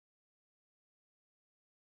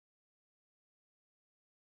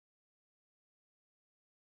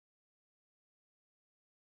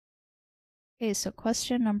Okay, so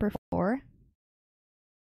question number 4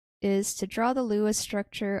 is to draw the Lewis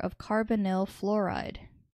structure of carbonyl fluoride,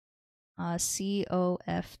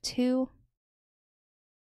 COF2.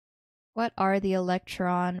 What are the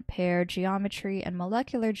electron pair geometry and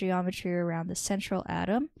molecular geometry around the central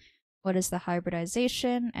atom? What is the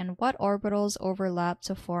hybridization, and what orbitals overlap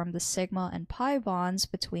to form the sigma and pi bonds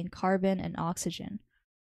between carbon and oxygen?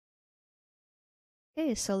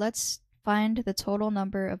 Okay, so let's find the total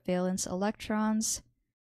number of valence electrons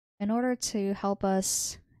in order to help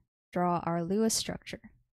us draw our Lewis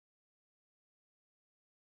structure.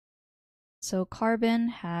 So carbon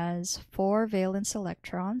has 4 valence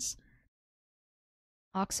electrons,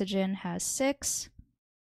 oxygen has 6,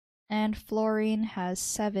 and fluorine has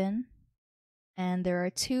 7. And there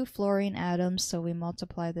are 2 fluorine atoms, so we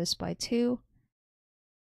multiply this by 2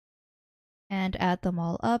 and add them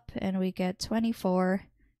all up, and we get 24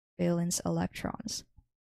 valence electrons.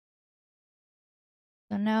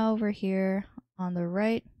 So now over here on the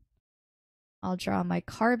right, I'll draw my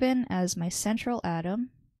carbon as my central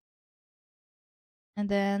atom. And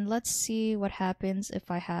then let's see what happens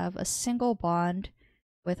if I have a single bond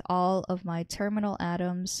with all of my terminal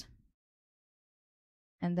atoms.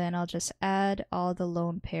 And then I'll just add all the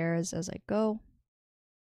lone pairs as I go.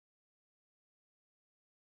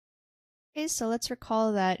 Okay, so let's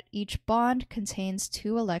recall that each bond contains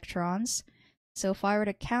 2 electrons. So if I were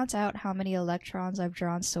to count out how many electrons I've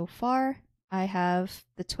drawn so far, I have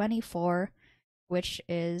the 24, which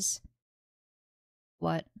is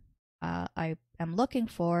what I am looking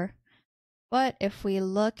for. But if we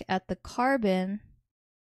look at the carbon,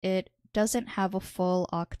 it doesn't have a full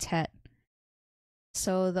octet.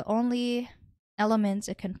 So the only element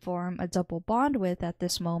it can form a double bond with at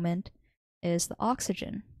this moment is the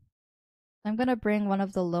oxygen. I'm going to bring one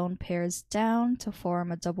of the lone pairs down to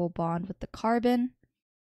form a double bond with the carbon.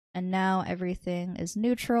 And now everything is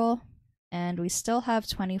neutral, and we still have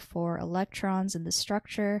 24 electrons in the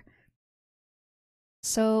structure.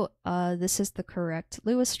 So this is the correct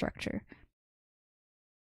Lewis structure.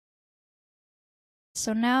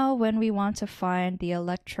 So now when we want to find the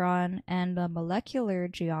electron and the molecular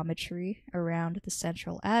geometry around the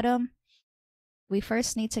central atom, we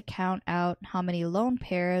first need to count out how many lone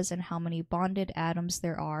pairs and how many bonded atoms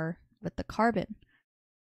there are with the carbon.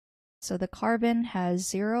 So the carbon has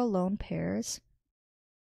 0 lone pairs,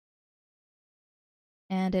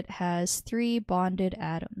 and it has 3 bonded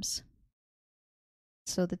atoms.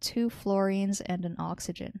 So the 2 fluorines and an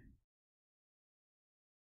oxygen.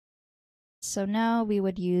 So now we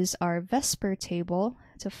would use our VSEPR table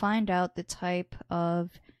to find out the type of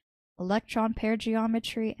electron pair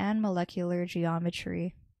geometry and molecular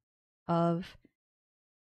geometry of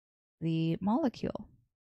the molecule.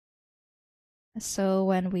 So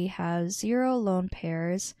when we have 0 lone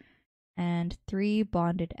pairs and 3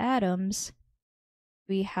 bonded atoms,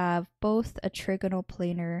 we have both a trigonal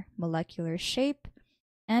planar molecular shape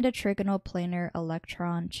and a trigonal planar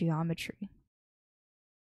electron geometry.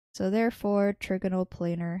 So therefore, trigonal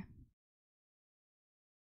planar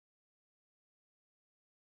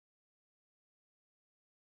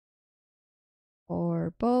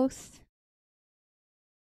for both.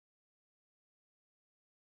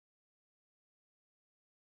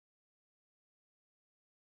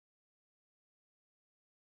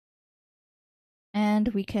 And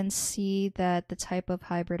we can see that the type of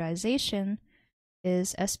hybridization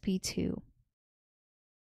is sp2.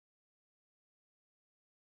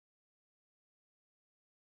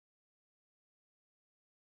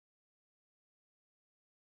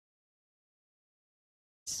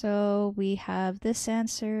 So we have this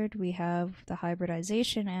answered, we have the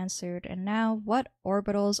hybridization answered, and now what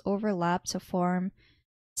orbitals overlap to form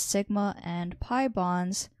sigma and pi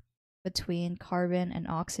bonds between carbon and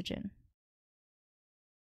oxygen?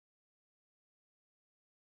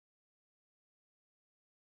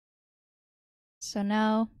 So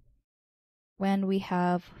now when we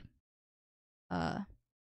have the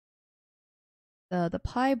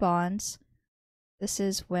pi bonds, this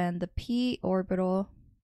is when the p orbital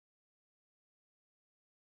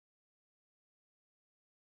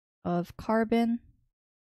of carbon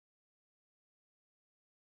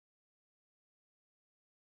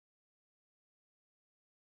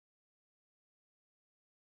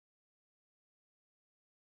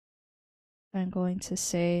I'm going to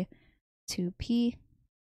say 2p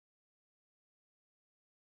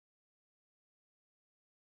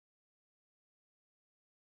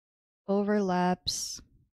overlaps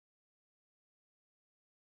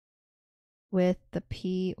with the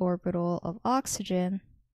p orbital of oxygen,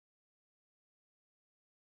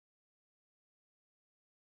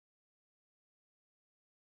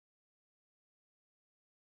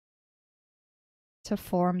 to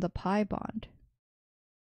form the pi bond.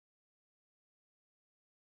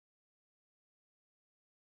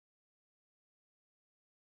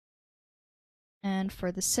 And for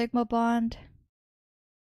the sigma bond,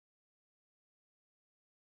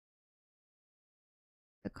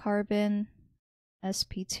 the carbon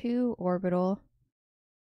sp2 orbital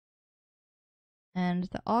and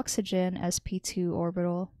the oxygen sp2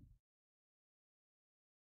 orbital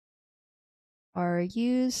are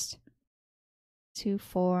used to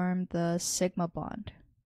form the sigma bond.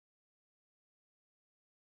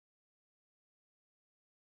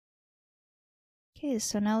 Okay,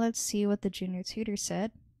 so now let's see what the junior tutor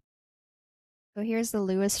said. So here's the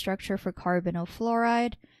Lewis structure for carbonyl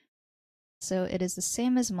fluoride. So it is the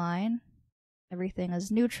same as mine. Everything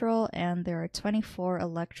is neutral and there are 24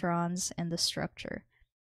 electrons in the structure.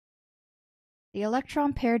 The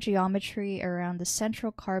electron pair geometry around the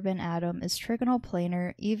central carbon atom is trigonal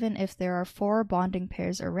planar even if there are 4 bonding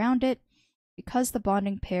pairs around it, because the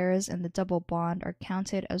bonding pairs in the double bond are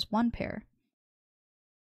counted as one pair.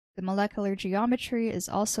 The molecular geometry is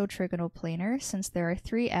also trigonal planar since there are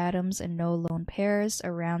 3 atoms and no lone pairs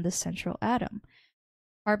around the central atom.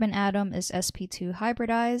 Carbon atom is sp2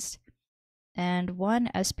 hybridized, and one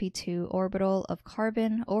sp2 orbital of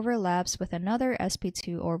carbon overlaps with another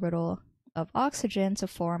sp2 orbital of oxygen to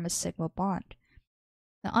form a sigma bond.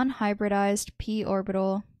 The unhybridized p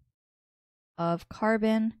orbital of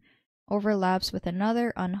carbon overlaps with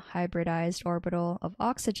another unhybridized orbital of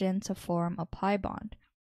oxygen to form a pi bond,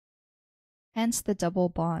 hence the double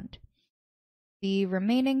bond. The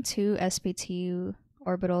remaining 2 sp2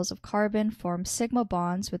 orbitals of carbon form sigma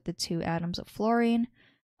bonds with the 2 atoms of fluorine,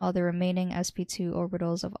 while the remaining sp2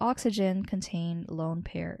 orbitals of oxygen contain lone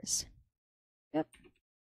pairs. Yep.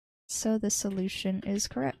 So the solution is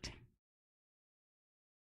correct.